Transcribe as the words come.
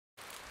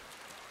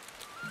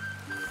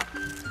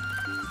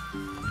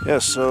Yeah,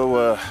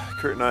 so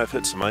Kurt and I have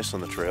hit some ice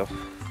on the trail.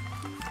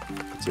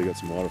 So you got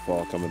some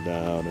waterfall coming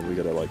down, and we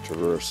gotta like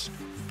traverse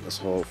this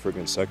whole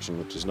friggin' section,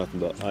 which is nothing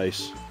but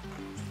ice.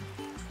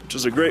 Which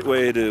is a great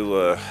way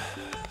to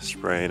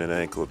sprain an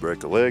ankle or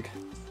break a leg.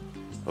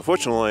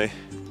 Unfortunately,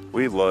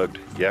 we lugged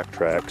yak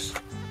tracks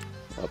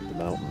up the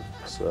mountain,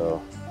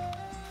 so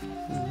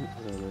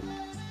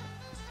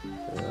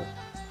yeah.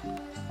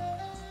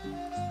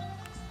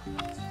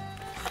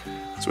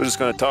 So we're just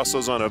gonna toss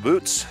those on our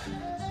boots.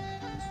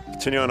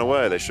 Continue on the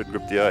way. They should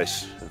grip the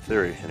ice, in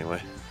theory,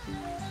 anyway.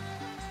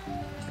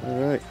 All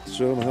right,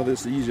 show them how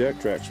these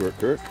yak tracks work,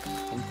 Kurt.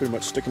 I'm pretty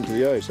much sticking to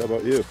the ice. How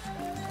about you?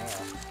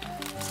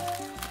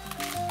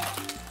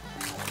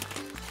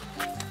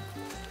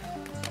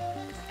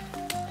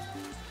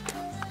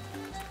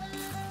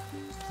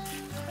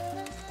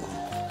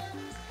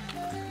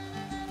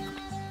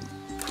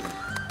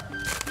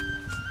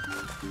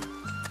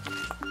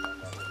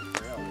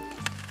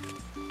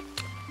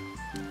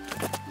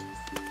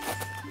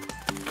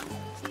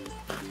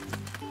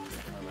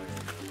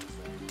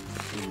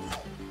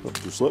 Oh,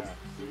 did you slip?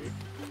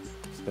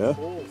 Yeah?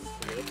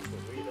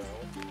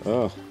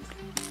 Oh.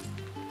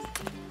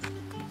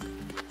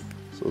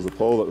 So it was the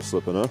pole that was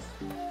slipping, huh?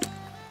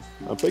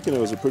 I'm thinking it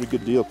was a pretty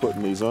good deal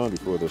putting these on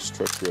before this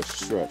treacherous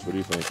stretch. What do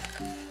you think?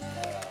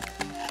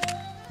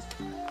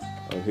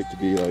 I hate to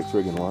be like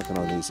friggin' walking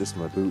on these, just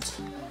my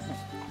boots.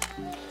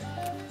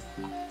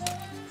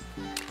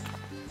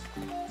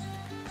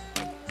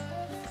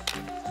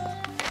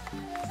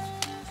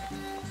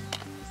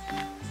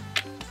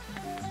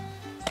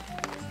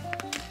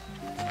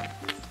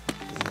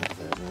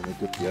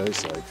 Grip the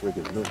ice like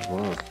friggin' no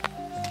tomorrow.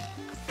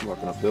 I'm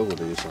walking uphill with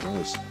these on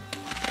ice.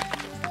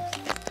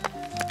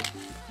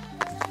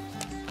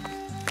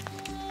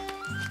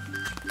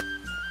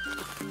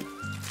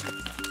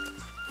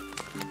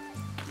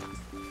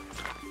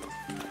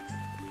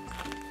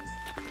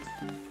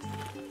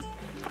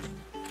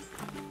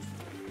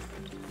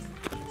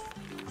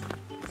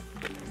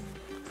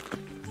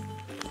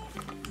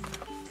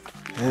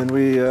 And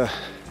we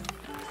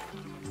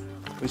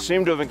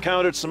seem to have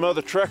encountered some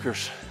other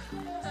trekkers.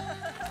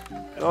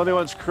 The only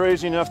ones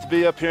crazy enough to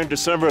be up here in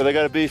December, they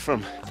gotta be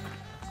from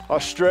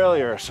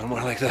Australia or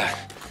somewhere like that.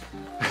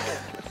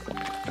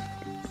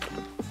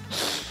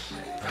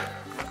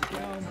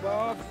 Down,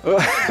 Bob.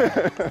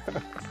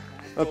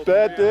 Not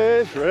bad,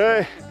 Dave,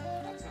 Ray.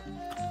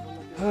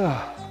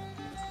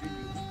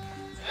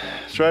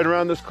 It's right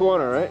around this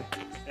corner, right?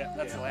 Yeah,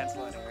 that's the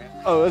landslide area.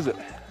 Oh, is it?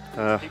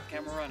 Keep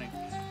camera running.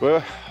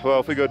 Well,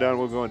 if we go down,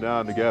 we're going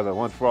down together.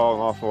 One falling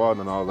off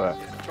one and all that.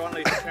 Yeah, try and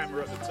leave the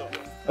camera at the top.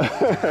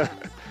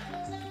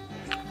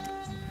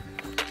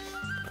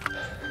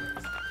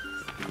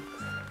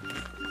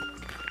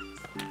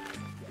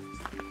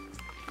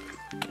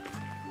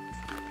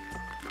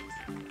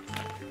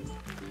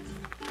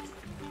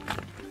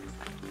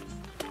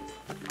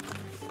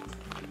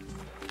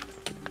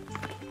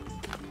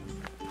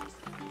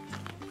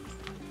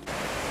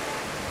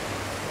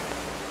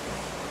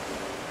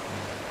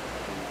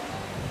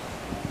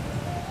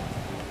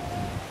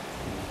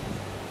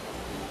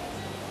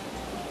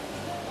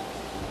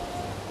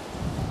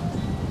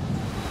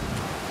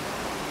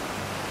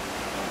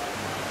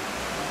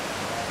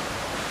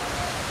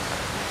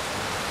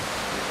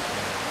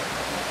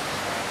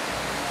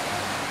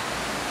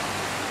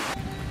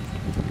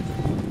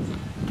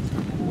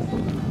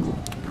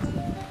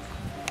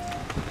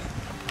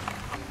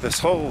 This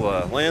whole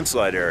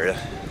landslide area,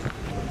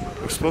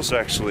 we're supposed to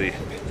actually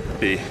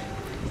be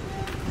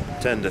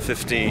 10 to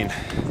 15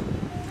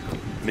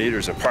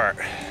 meters apart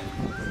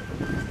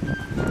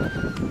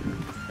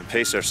and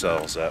pace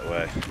ourselves that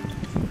way.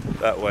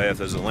 That way, if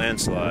there's a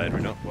landslide,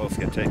 we don't both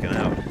get taken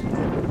out.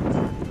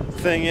 The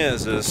thing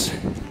is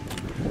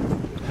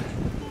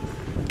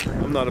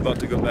I'm not about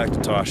to go back to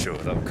Tasha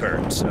without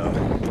Kurt, so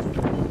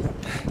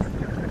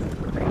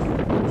we're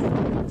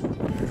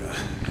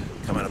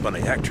coming up on a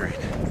yak train.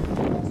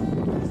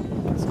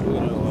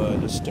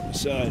 We'll just step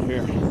aside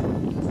here. I'll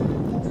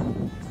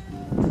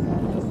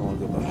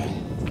go by.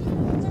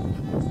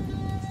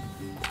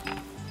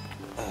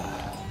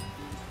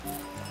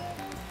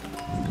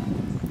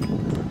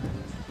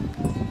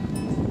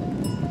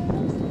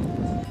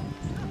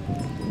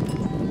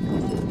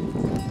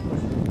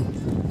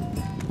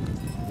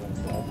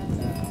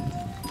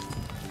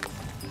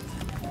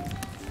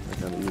 They're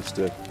kind of used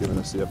to giving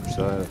us the upper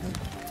side, I think.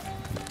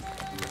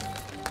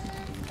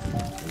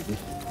 Maybe.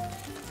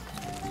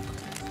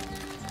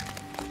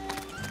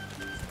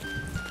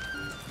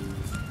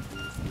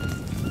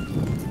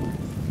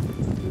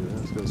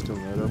 Goes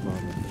coming right up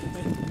on me.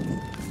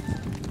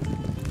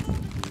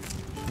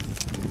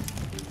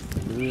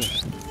 Yeah.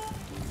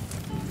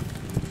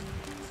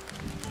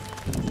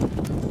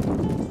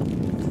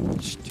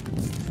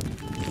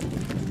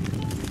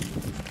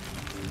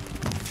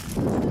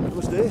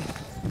 Namaste.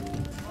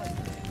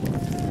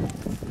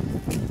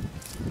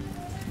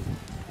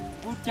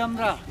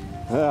 Chandra.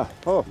 Yeah.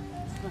 Oh,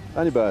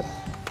 anybody.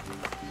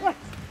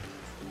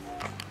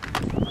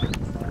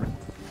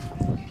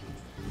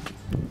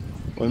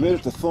 Well, I made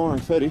it to Thorong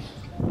Phedi.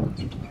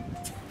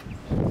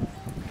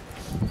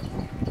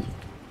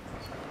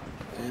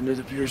 And it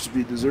appears to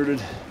be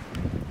deserted.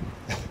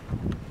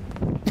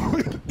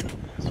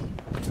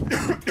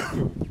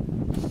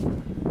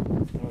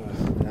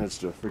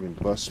 Managed to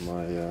friggin' bust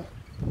my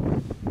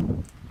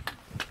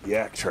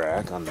yak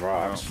track on the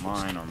rocks. Oh,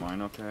 are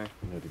mine okay?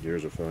 Yeah, the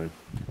gears are fine.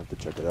 I'll have to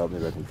check it out.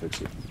 Maybe I can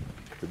fix it.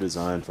 They're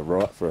designed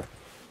for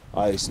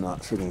ice,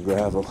 not friggin'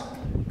 gravel.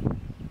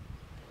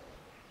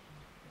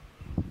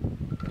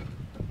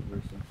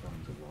 There's some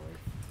signs of life.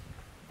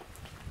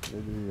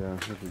 Maybe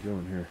what are we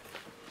doing here?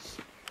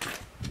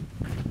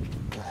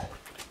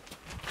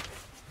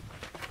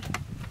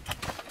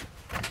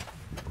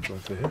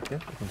 Going to hit? Yeah,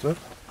 opens up.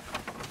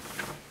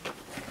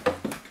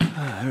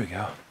 Ah, there we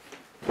go.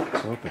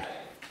 It's open.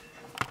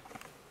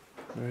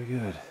 Very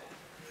good.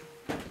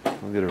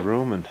 We'll get a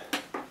room and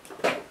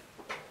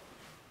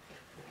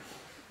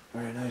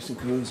very nice and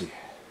cozy.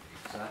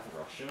 Is that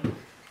Russian?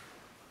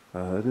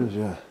 It is,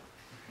 yeah.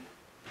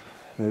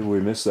 Maybe we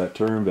missed that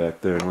turn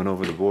back there and went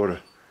over the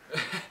border.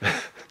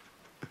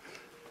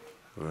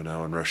 We're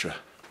now in Russia.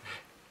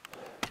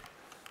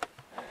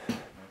 I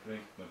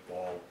think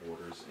Nepal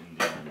borders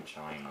India and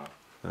China.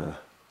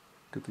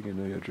 Good thing you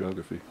know your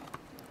geography.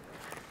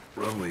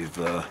 Well, we've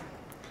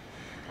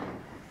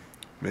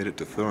made it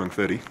to Thorong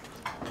Phedi.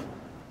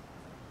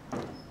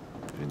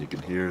 And you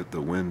can hear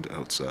the wind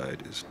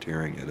outside is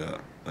tearing it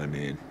up. I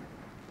mean,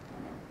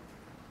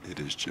 it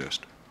is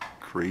just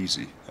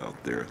crazy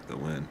out there, the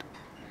wind.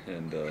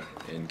 And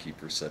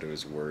innkeeper said it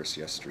was worse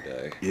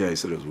yesterday. Yeah, he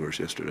said it was worse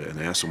yesterday. And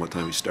I asked him what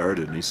time he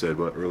started, and he said,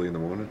 what, early in the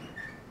morning?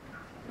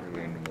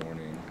 Early in the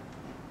morning,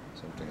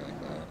 something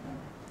like that.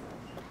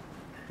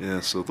 Yeah,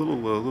 so a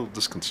little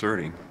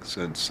disconcerting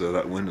since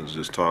that wind was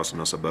just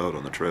tossing us about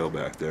on the trail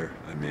back there.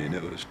 I mean,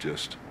 it was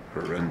just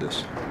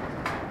horrendous.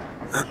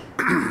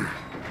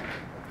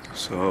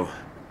 So,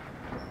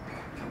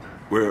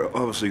 we're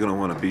obviously going to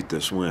want to beat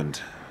this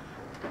wind.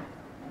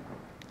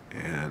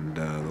 And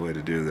the way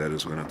to do that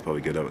is we're going to have to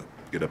probably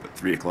get up at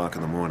 3 o'clock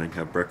in the morning,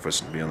 have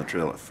breakfast, and be on the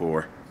trail at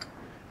 4.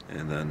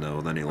 And then,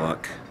 with any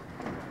luck,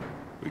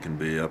 we can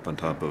be up on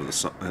top of the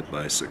summit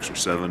by 6 or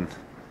 7.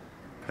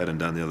 Heading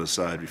down the other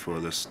side before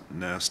this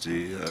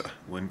nasty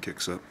wind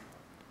kicks up.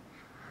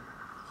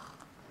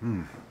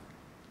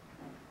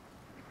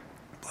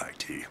 Black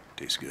tea.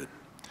 Tastes good.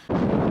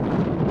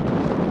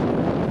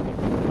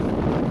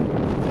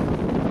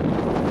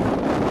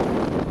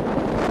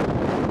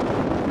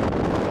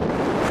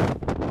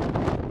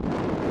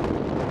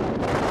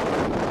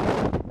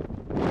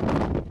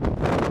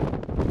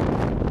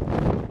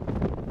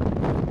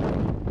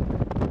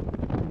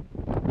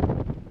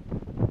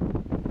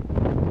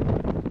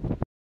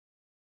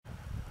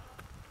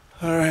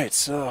 Alright,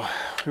 so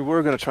we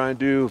were going to try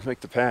and make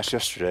the pass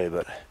yesterday,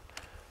 but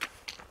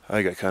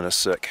I got kind of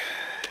sick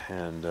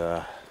and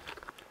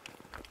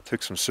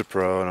took some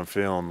Cipro and I'm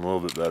feeling a little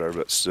bit better,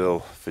 but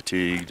still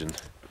fatigued,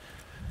 and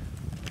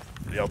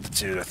the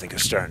altitude I think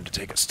is starting to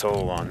take its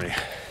toll on me.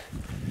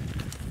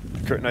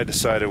 Kurt and I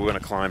decided we're going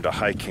to climb to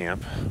High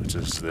Camp, which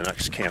is the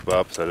next camp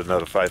up at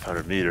another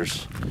 500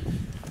 meters.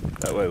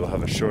 That way we'll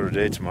have a shorter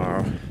day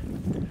tomorrow,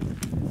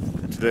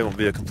 and today won't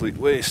be a complete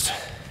waste.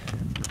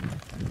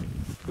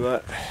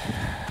 But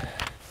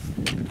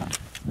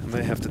I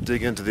may have to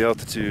dig into the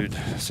altitude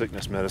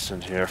sickness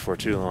medicine here for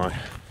too long.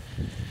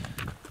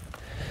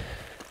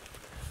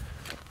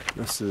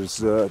 This is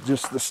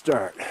just the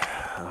start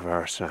of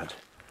our ascent.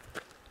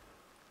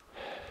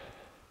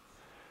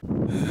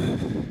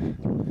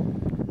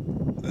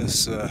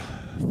 This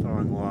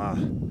Thorong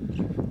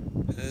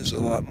is a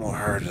lot more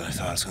hard than I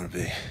thought it was going to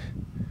be.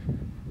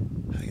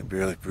 I can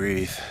barely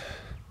breathe.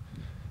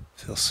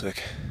 Feel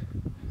sick.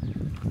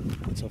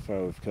 That's how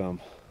far we've come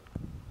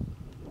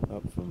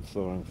up from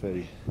Thorong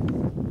Phedi.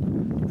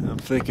 I'm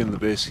thinking the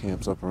base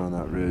camp's up around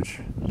that ridge.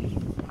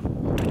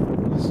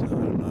 So I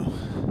don't know.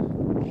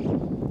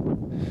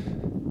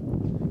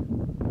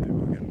 Maybe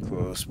we're getting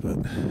close,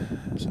 but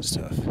this is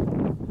tough.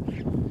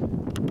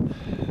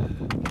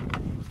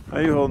 How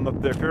you holding up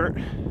there, Kurt?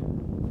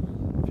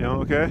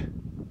 Feeling okay?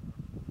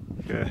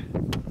 Okay.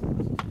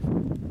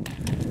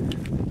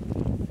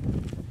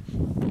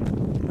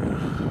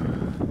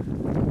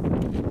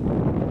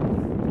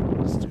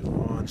 Let's do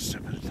one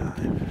step at a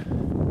time.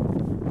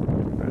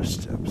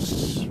 First steps,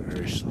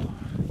 very slow.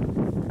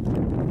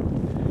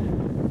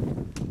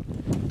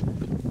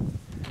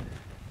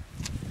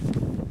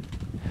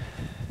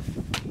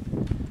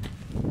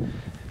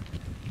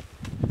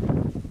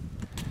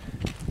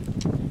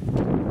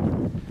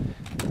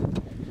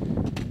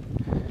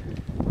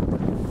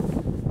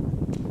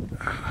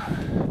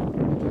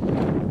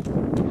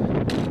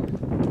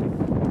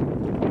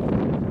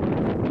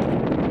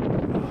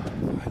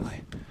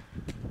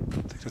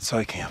 That's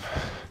High Camp.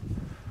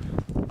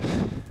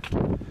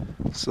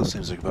 Still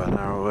seems like about an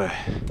hour away.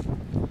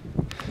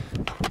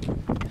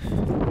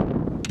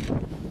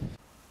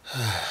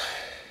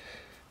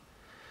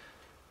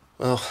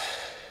 Well,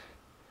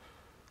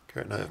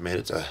 Kurt and I have made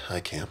it to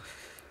High Camp.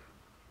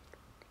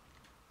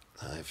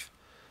 I've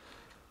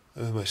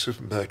My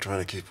sleeping bag trying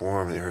to keep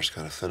warm. The air's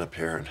kind of thin up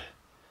here, and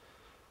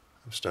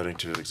I'm starting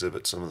to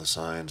exhibit some of the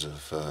signs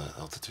of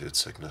altitude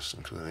sickness,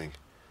 including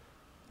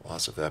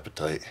loss of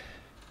appetite.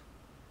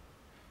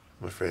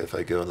 I'm afraid if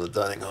I go into the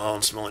dining hall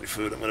and smell any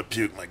food, I'm going to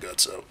puke my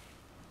guts out.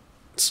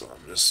 So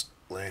I'm just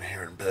laying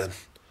here in bed.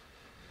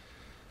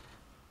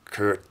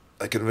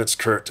 I convinced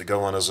Kurt to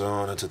go on his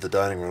own into the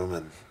dining room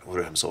and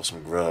order himself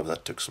some grub.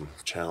 That took some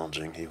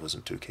challenging. He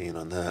wasn't too keen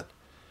on that.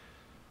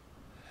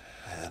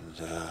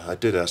 And I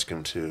did ask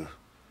him to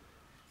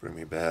bring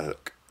me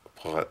back a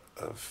pot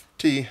of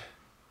tea,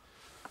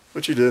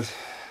 which he did.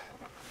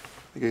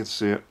 You can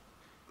see it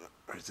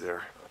right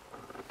there.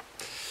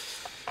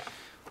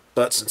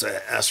 But since I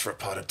asked for a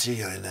pot of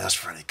tea, I didn't ask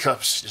for any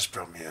cups. He just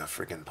brought me a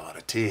friggin' pot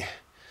of tea.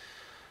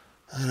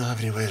 I don't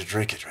have any way to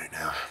drink it right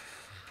now.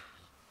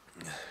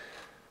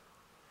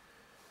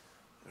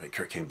 Right,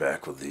 Kurt came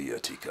back with the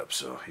teacup,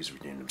 so he's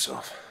redeemed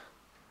himself.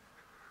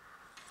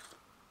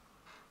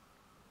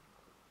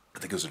 I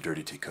think it was a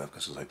dirty teacup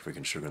because there's like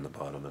freaking sugar in the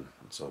bottom and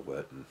it's all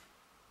wet and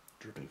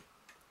dripping.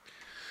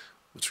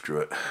 But screw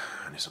it,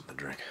 I need something to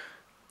drink.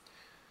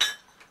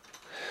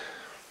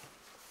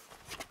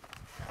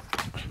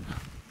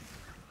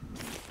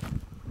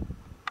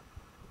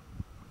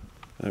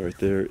 That right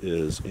there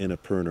is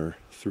Annapurna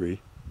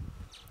 3.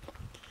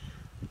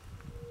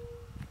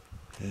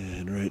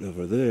 And right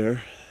over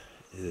there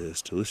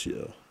is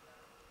Talicio.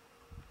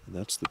 And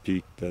that's the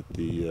peak that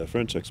the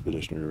French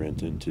expeditioner we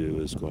went into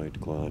is going to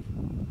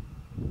climb.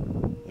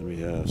 And we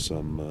have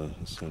some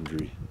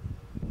sundry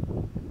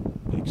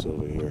peaks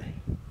over here.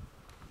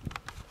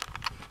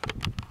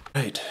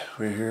 Right,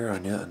 we're here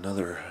on yet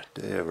another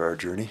day of our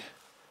journey.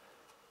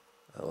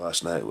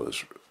 Last night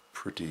was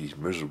pretty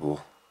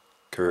miserable.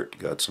 Kurt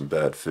got some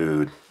bad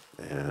food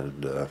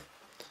and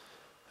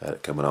had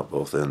it coming out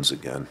both ends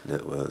again.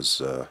 It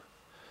was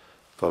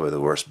probably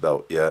the worst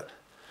bout yet.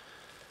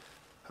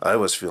 I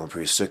was feeling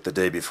pretty sick the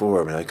day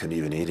before. I mean, I couldn't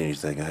even eat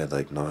anything. I had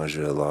like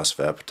nausea, loss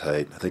of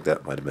appetite. I think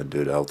that might have been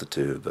due to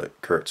altitude,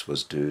 but Kurt's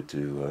was due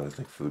to, I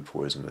think, food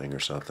poisoning or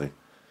something.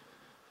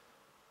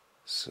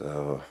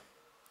 So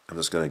I'm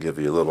just going to give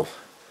you a little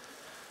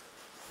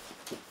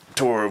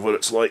tour of what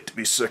it's like to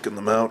be sick in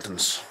the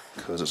mountains,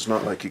 because it's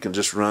not like you can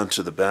just run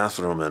to the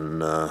bathroom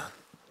and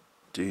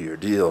do your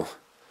deal.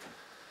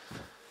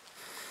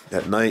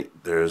 At night,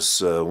 there's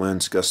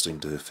winds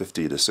gusting to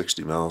 50 to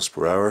 60 miles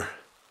per hour.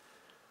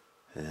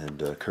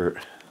 And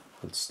Kurt,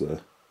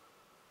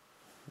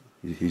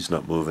 he's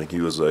not moving.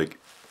 He was like,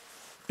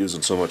 he was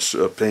in so much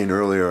pain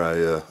earlier,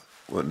 I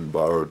went and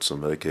borrowed some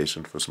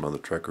medication for some other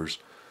trekkers.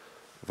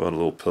 I found a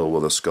little pill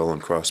with a skull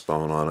and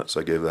crossbone on it,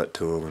 so I gave that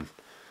to him, and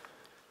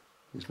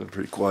he's been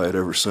pretty quiet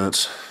ever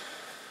since.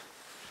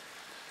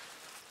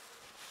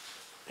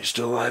 You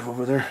still alive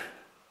over there?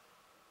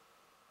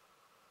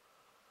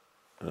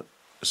 I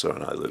saw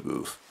an eyelid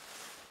move.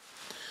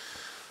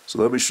 So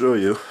let me show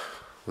you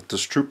what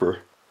this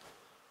trooper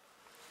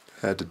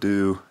had to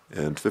do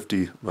in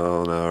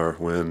 50-mile-an-hour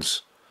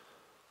winds,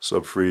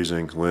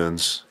 sub-freezing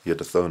winds. He had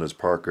to throw in his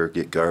parka,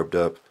 get garbed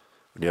up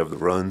when you have the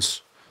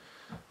runs,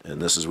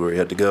 and this is where he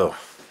had to go.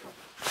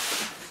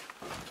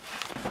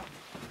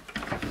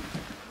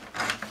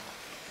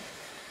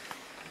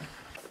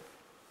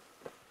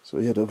 So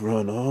he had to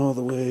run all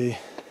the way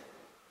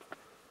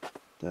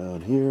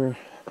down here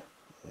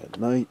at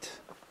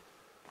night,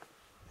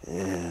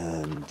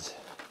 and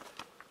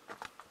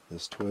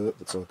this toilet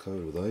that's all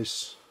covered with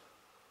ice,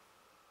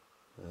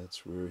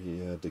 that's where he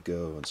had to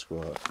go and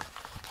squat,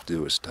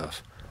 do his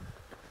stuff.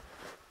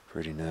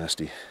 Pretty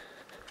nasty.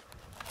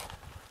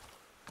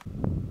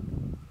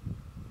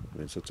 I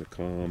mean, such a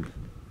calm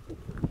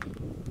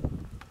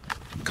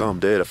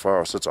day to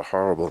follow such a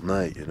horrible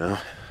night, you know?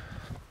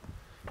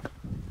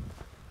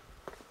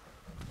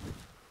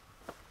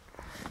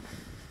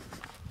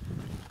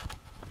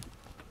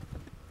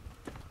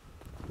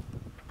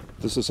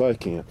 This is high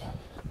camp.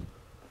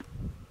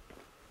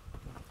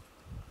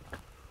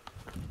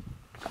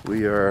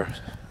 We are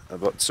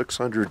about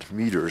 600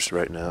 meters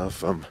right now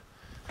from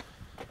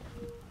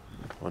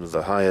one of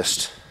the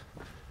highest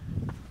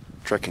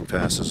trekking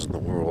passes in the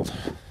world.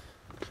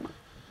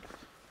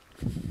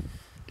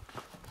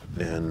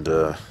 And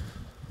you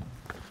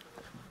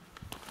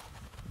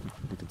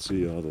can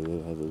see all the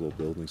little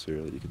buildings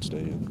here that you can stay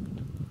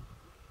in.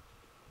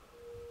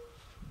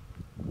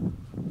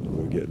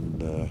 We're getting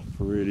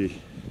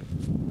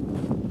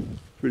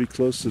pretty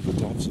close to the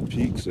tops of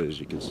peaks, as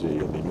you can see.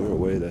 I mean, we're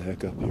way the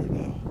heck up here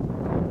now.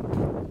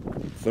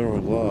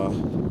 Thorong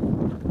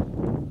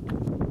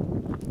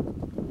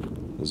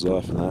is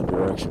off in that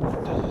direction.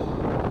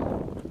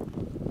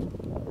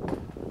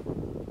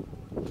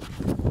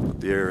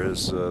 The air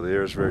is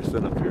very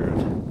thin up here.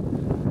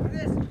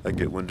 I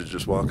get winded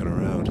just walking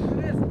around.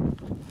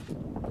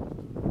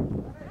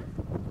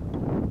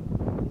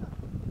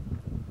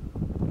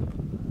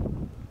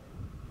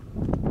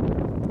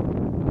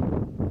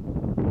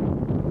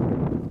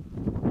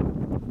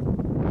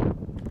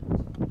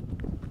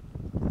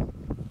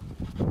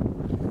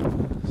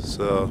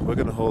 So we're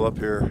gonna hole up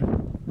here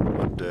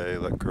one day,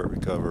 let Kurt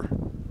recover,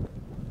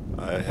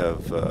 I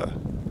have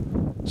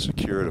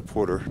secured a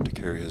porter to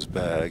carry his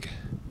bag.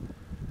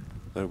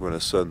 Then we're going to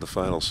ascend the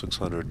final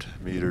 600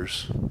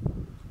 meters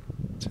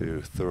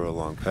to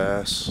Thorong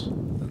Pass,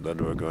 and then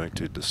we're going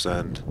to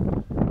descend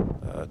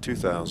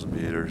 2,000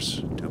 meters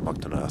to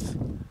Muktanath,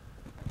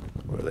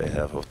 where they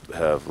have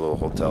little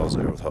hotels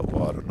there with hot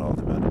water and all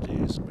the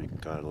amenities, and we can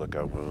kind of lick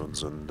our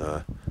wounds and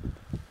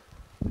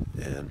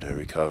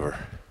recover.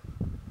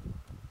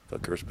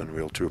 But Kurt's been a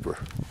real trooper.